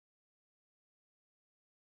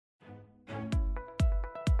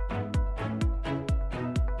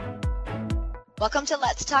Welcome to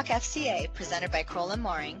Let's Talk FCA, presented by Crowell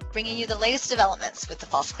Moring, bringing you the latest developments with the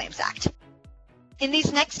False Claims Act. In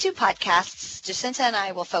these next two podcasts, Jacinta and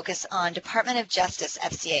I will focus on Department of Justice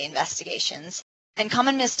FCA investigations and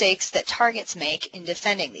common mistakes that targets make in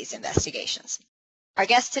defending these investigations. Our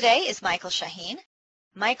guest today is Michael Shaheen.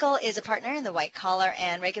 Michael is a partner in the White Collar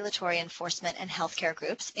and Regulatory Enforcement and Healthcare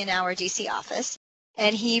groups in our DC office,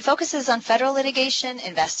 and he focuses on federal litigation,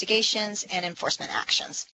 investigations, and enforcement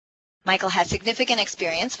actions. Michael has significant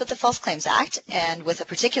experience with the False Claims Act and with a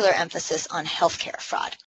particular emphasis on healthcare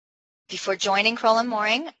fraud. Before joining Crowell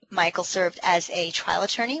Moring, Michael served as a trial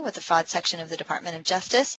attorney with the fraud section of the Department of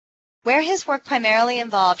Justice, where his work primarily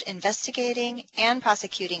involved investigating and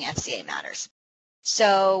prosecuting FCA matters.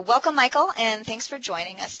 So welcome, Michael, and thanks for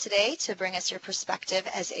joining us today to bring us your perspective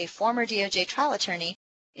as a former DOJ trial attorney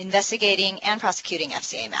investigating and prosecuting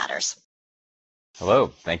FCA matters. Hello.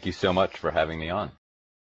 Thank you so much for having me on.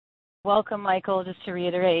 Welcome, Michael. Just to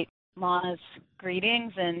reiterate Lana's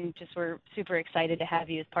greetings, and we're super excited to have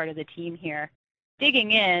you as part of the team here. Digging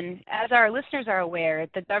in, as our listeners are aware,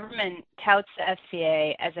 the government touts the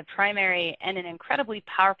FCA as a primary and an incredibly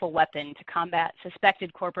powerful weapon to combat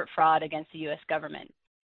suspected corporate fraud against the U.S. government.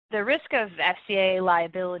 The risk of FCA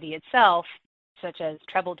liability itself, such as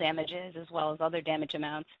treble damages as well as other damage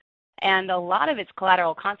amounts, and a lot of its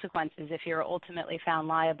collateral consequences if you're ultimately found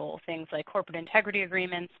liable, things like corporate integrity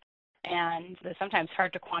agreements, and the sometimes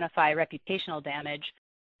hard to quantify reputational damage,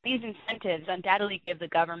 these incentives undoubtedly give the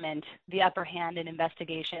government the upper hand in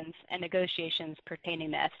investigations and negotiations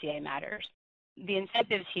pertaining to FCA matters. The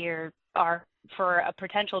incentives here are for a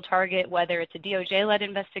potential target, whether it's a DOJ-led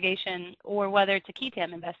investigation or whether it's a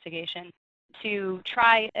QTAM investigation, to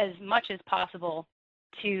try as much as possible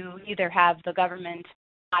to either have the government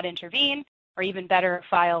not intervene, or even better,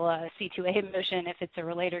 file a C2A motion if it's a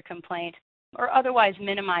relator complaint, or otherwise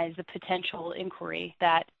minimize the potential inquiry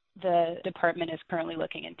that the department is currently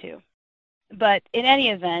looking into. But in any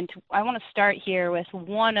event, I want to start here with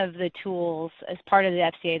one of the tools as part of the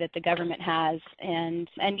FCA that the government has and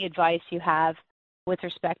any advice you have with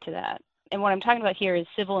respect to that. And what I'm talking about here is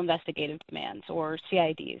civil investigative demands, or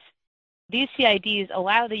CIDs. These CIDs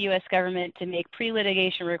allow the U.S. government to make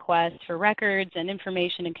pre-litigation requests for records and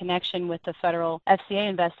information in connection with the federal FCA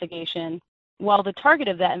investigation, while the target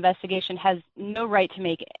of that investigation has no right to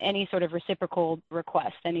make any sort of reciprocal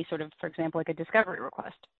request, any sort of, for example, like a discovery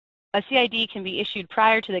request. A CID can be issued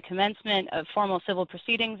prior to the commencement of formal civil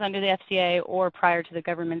proceedings under the FCA or prior to the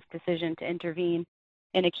government's decision to intervene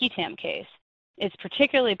in a QTAM case. It's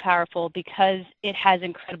particularly powerful because it has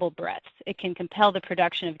incredible breadth. It can compel the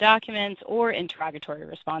production of documents or interrogatory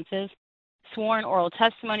responses, sworn oral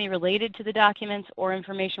testimony related to the documents or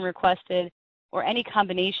information requested, or any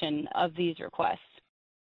combination of these requests.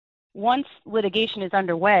 Once litigation is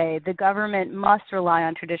underway, the government must rely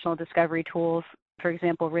on traditional discovery tools, for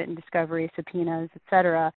example, written discovery, subpoenas,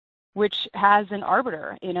 etc., which has an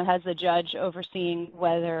arbiter, has the judge overseeing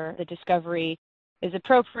whether the discovery is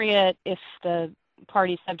appropriate if the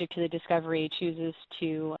party subject to the discovery chooses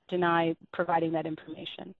to deny providing that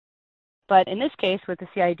information. But in this case, with the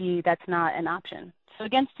CID, that's not an option. So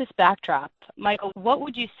against this backdrop, Michael, what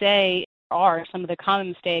would you say are some of the common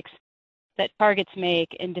mistakes that targets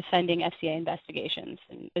make in defending FCA investigations?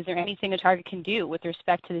 And is there anything a target can do with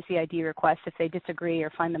respect to the CID requests if they disagree or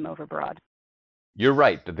find them overbroad? You're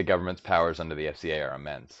right that the government's powers under the FCA are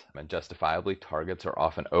immense, and justifiably, targets are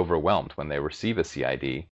often overwhelmed when they receive a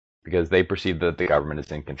CID because they perceive that the government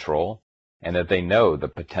is in control and that they know the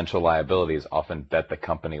potential liability is often bet the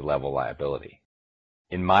company level liability.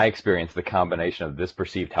 In my experience, the combination of this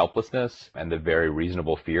perceived helplessness and the very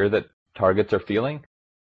reasonable fear that targets are feeling,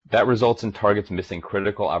 that results in targets missing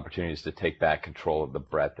critical opportunities to take back control of the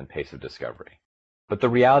breadth and pace of discovery. But the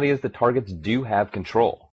reality is that targets do have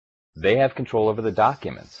control. They have control over the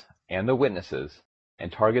documents and the witnesses,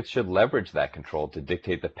 and targets should leverage that control to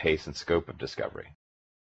dictate the pace and scope of discovery.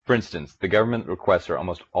 For instance, the government requests are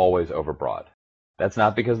almost always overbroad. That's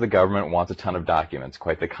not because the government wants a ton of documents,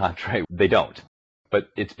 quite the contrary, they don't. But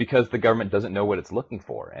it's because the government doesn't know what it's looking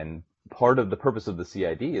for, and part of the purpose of the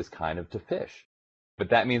CID is kind of to fish. But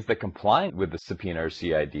that means that complying with the subpoena or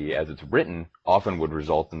CID as it's written often would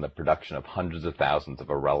result in the production of hundreds of thousands of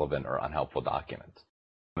irrelevant or unhelpful documents.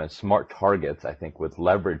 And smart targets, I think, would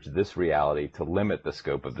leverage this reality to limit the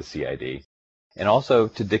scope of the CID and also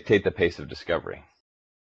to dictate the pace of discovery.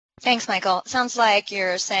 Thanks, Michael. Sounds like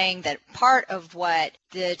you're saying that part of what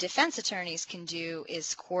the defense attorneys can do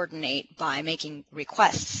is coordinate by making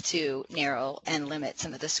requests to narrow and limit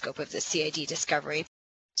some of the scope of the CID discovery.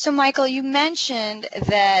 So, Michael, you mentioned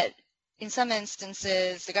that in some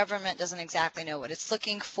instances, the government doesn't exactly know what it's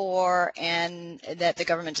looking for and that the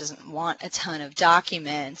government doesn't want a ton of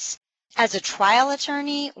documents. As a trial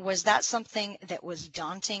attorney, was that something that was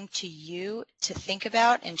daunting to you to think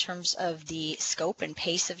about in terms of the scope and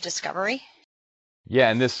pace of discovery?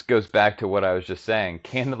 Yeah, and this goes back to what I was just saying.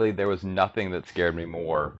 Candidly, there was nothing that scared me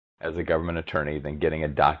more as a government attorney than getting a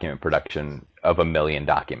document production of 1 million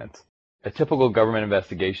documents. A typical government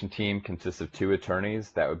investigation team consists of 2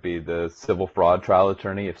 attorneys. That would be the civil fraud trial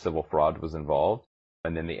attorney if civil fraud was involved,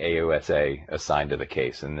 and then the AUSA assigned to the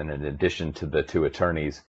case. And then in addition to the 2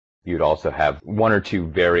 attorneys, you'd also have 1 or 2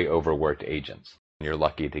 very overworked agents. You're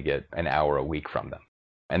lucky to get an hour a week from them.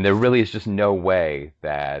 And there really is just no way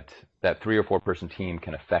that 3 or 4 person team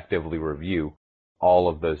can effectively review all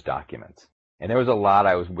of those documents. And there was a lot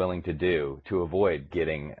I was willing to do to avoid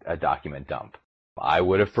getting a document dump. I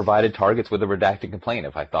would have provided targets with a redacted complaint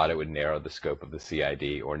if I thought it would narrow the scope of the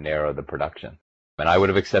CID or narrow the production. And I would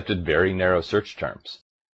have accepted very narrow search terms.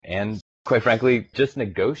 And quite frankly, just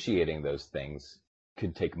negotiating those things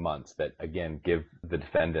could take months that, again, give the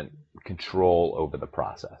defendant control over the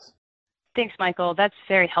process. Thanks, Michael. That's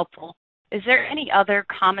very helpful. Is there any other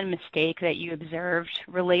common mistake that you observed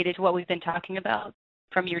related to what we've been talking about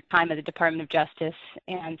from your time at the Department of Justice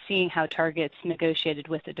and seeing how targets negotiated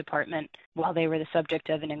with the department while they were the subject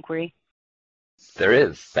of an inquiry? There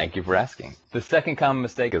is. Thank you for asking. The second common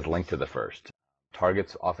mistake is linked to the first.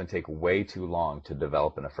 Targets often take way too long to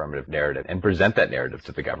develop an affirmative narrative and present that narrative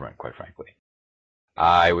to the government, quite frankly.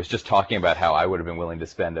 I was just talking about how I would have been willing to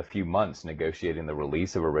spend a few months negotiating the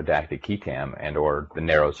release of a redacted key tam and or the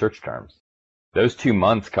narrow search terms. Those 2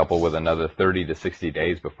 months coupled with another 30 to 60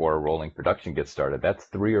 days before a rolling production gets started, that's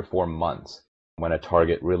 3 or 4 months when a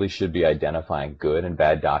target really should be identifying good and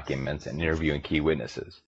bad documents and interviewing key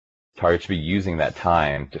witnesses. Targets should be using that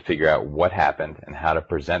time to figure out what happened and how to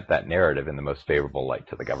present that narrative in the most favorable light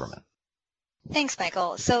to the government. Thanks,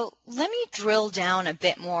 Michael. So let me drill down a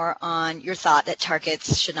bit more on your thought that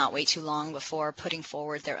targets should not wait too long before putting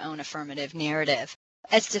forward their own affirmative narrative.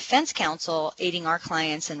 As defense counsel aiding our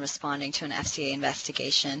clients in responding to an FCA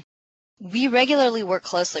investigation, we regularly work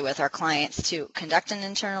closely with our clients to conduct an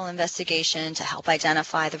internal investigation to help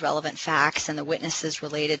identify the relevant facts and the witnesses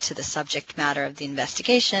related to the subject matter of the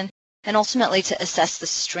investigation, and ultimately to assess the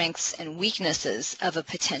strengths and weaknesses of a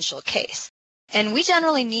potential case. And we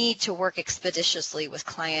generally need to work expeditiously with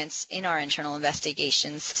clients in our internal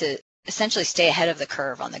investigations to essentially stay ahead of the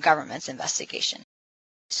curve on the government's investigation.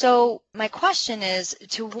 So my question is,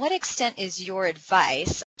 to what extent is your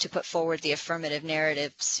advice to put forward the affirmative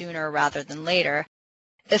narrative sooner rather than later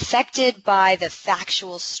affected by the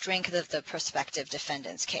factual strength of the prospective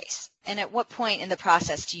defendant's case? And at what point in the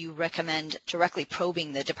process do you recommend directly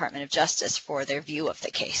probing the Department of Justice for their view of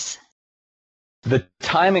the case? The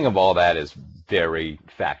timing of all that is very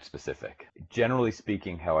fact-specific. Generally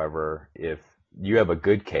speaking, however, if you have a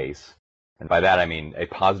good case, and by that I mean a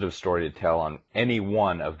positive story to tell on any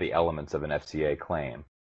one of the elements of an FCA claim,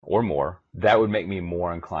 or more, that would make me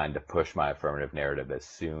more inclined to push my affirmative narrative as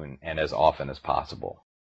soon and as often as possible.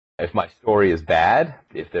 If my story is bad,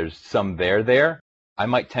 if there's some there, I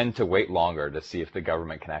might tend to wait longer to see if the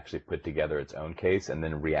government can actually put together its own case and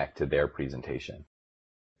then react to their presentation.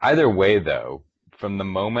 Either way, though, from the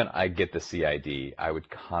moment I get the CID, I would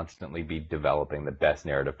constantly be developing the best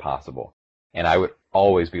narrative possible. And I would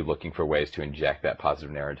always be looking for ways to inject that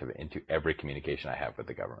positive narrative into every communication I have with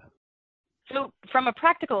the government. So from a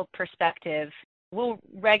practical perspective,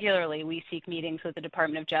 we seek meetings with the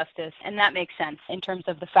Department of Justice, and that makes sense in terms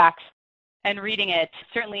of the facts and reading it.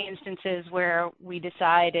 Certainly instances where we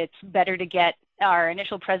decide it's better to get our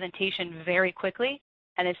initial presentation very quickly,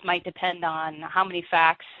 and this might depend on how many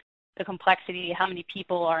facts, the complexity, how many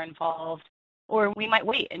people are involved, or we might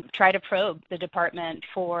wait and try to probe the department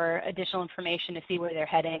for additional information to see where they're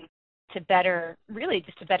heading to better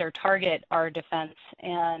target our defense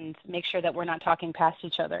and make sure that we're not talking past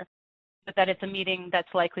each other, but that it's a meeting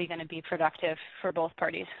that's likely going to be productive for both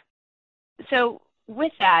parties. So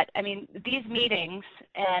with that, I mean, these meetings,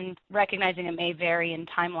 and recognizing it may vary in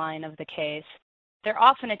timeline of the case, they're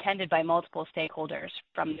often attended by multiple stakeholders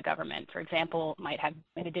from the government. For example, might have,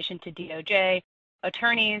 in addition to DOJ,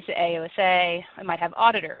 attorneys, AUSA, it might have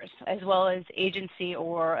auditors, as well as agency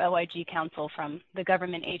or OIG counsel from the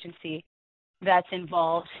government agency that's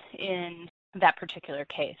involved in that particular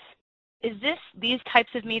case. Is these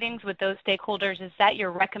types of meetings with those stakeholders, is that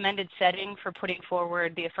your recommended setting for putting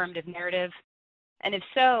forward the affirmative narrative? And if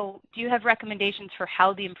so, do you have recommendations for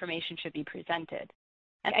how the information should be presented?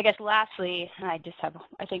 And I guess lastly, I just have,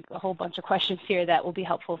 I think, a whole bunch of questions here that will be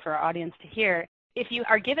helpful for our audience to hear. If you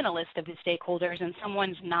are given a list of the stakeholders and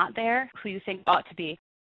someone's not there who you think ought to be,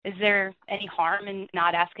 is there any harm in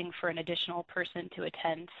not asking for an additional person to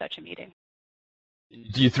attend such a meeting?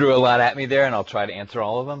 You threw a lot at me there, and I'll try to answer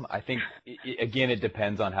all of them. I think, again, it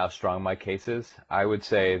depends on how strong my case is. I would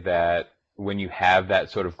say that when you have that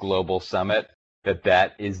sort of global summit,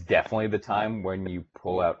 that is definitely the time when you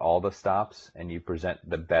pull out all the stops and you present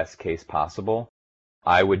the best case possible.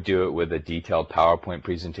 I would do it with a detailed PowerPoint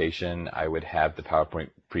presentation. I would have the PowerPoint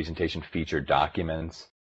presentation feature documents,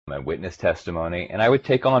 my witness testimony, and I would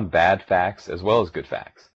take on bad facts as well as good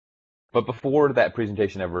facts. But before that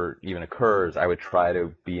presentation ever even occurs, I would try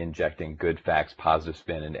to be injecting good facts, positive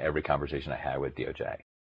spin into every conversation I had with DOJ.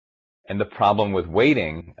 And the problem with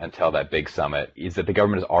waiting until that big summit is that the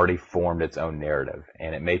government has already formed its own narrative,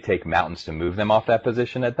 and it may take mountains to move them off that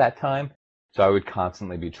position at that time. So I would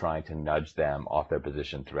constantly be trying to nudge them off their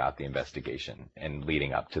position throughout the investigation and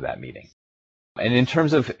leading up to that meeting. And in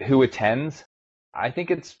terms of who attends, I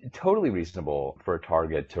think it's totally reasonable for a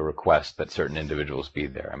target to request that certain individuals be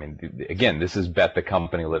there. I mean, again, this is bet the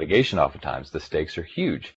company litigation oftentimes. The stakes are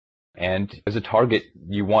huge. And as a target,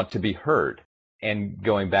 you want to be heard. And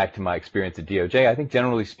going back to my experience at DOJ, I think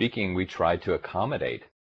generally speaking, we tried to accommodate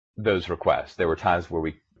those requests. There were times where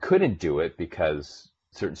we couldn't do it because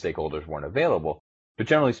certain stakeholders weren't available. But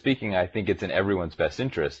generally speaking, I think it's in everyone's best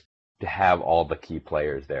interest to have all the key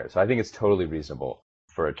players there. So I think it's totally reasonable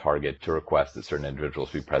for a target to request that certain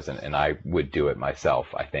individuals be present, and I would do it myself,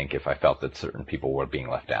 I think, if I felt that certain people were being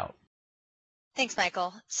left out. Thanks,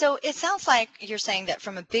 Michael. So it sounds like you're saying that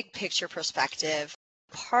from a big picture perspective,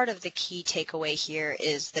 part of the key takeaway here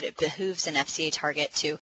is that it behooves an FCA target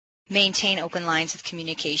to maintain open lines of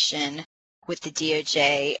communication with the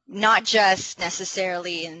DOJ, not just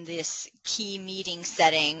necessarily in this key meeting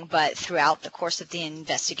setting, but throughout the course of the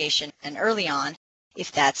investigation and early on,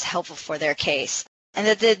 if that's helpful for their case. And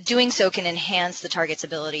that the doing so can enhance the target's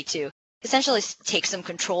ability to essentially take some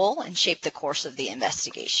control and shape the course of the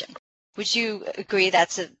investigation. Would you agree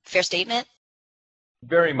that's a fair statement?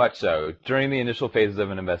 Very much so. During the initial phases of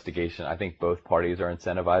an investigation, I think both parties are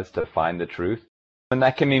incentivized to find the truth. And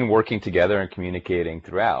that can mean working together and communicating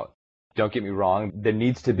throughout. Don't get me wrong, there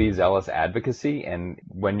needs to be zealous advocacy, and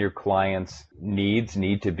when your client's needs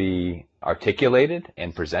need to be articulated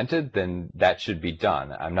and presented, then that should be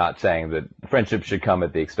done. I'm not saying that friendship should come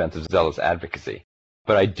at the expense of zealous advocacy,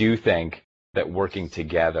 but I do think that working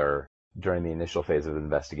together during the initial phase of the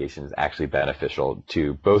investigation is actually beneficial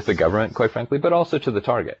to both the government, quite frankly, but also to the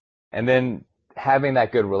target. And then having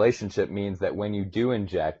that good relationship means that when you do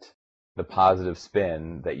inject the positive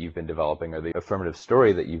spin that you've been developing or the affirmative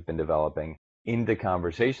story that you've been developing into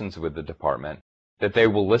conversations with the department, that they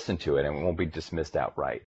will listen to it and it won't be dismissed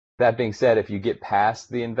outright. That being said, if you get past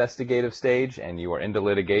the investigative stage and you are into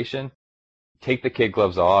litigation, take the kid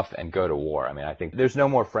gloves off and go to war. I mean, I think there's no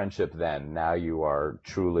more friendship then. Now you are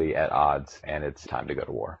truly at odds and it's time to go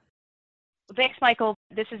to war. Thanks, Michael.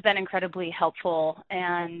 This has been incredibly helpful,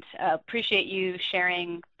 and appreciate you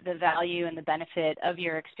sharing the value and the benefit of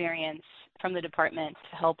your experience from the department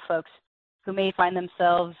to help folks who may find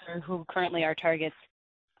themselves or who currently are targets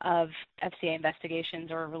of FCA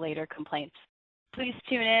investigations or related complaints. Please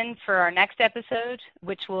tune in for our next episode,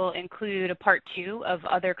 which will include a part 2 of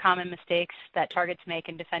other common mistakes that targets make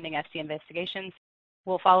in defending FCA investigations.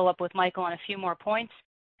 We'll follow up with Michael on a few more points.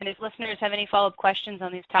 And if listeners have any follow-up questions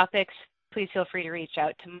on these topics, please feel free to reach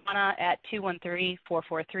out to Mana at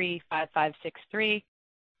 213-443-5563,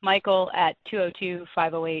 Michael at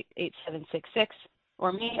 202-508-8766,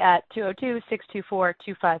 or me at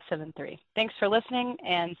 202-624-2573. Thanks for listening,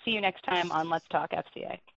 and see you next time on Let's Talk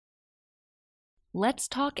FCA. Let's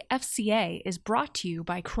Talk FCA is brought to you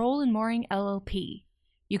by Crowell Moring LLP.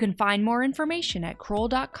 You can find more information at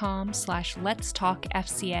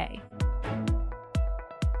crowell.com/letstalkfca.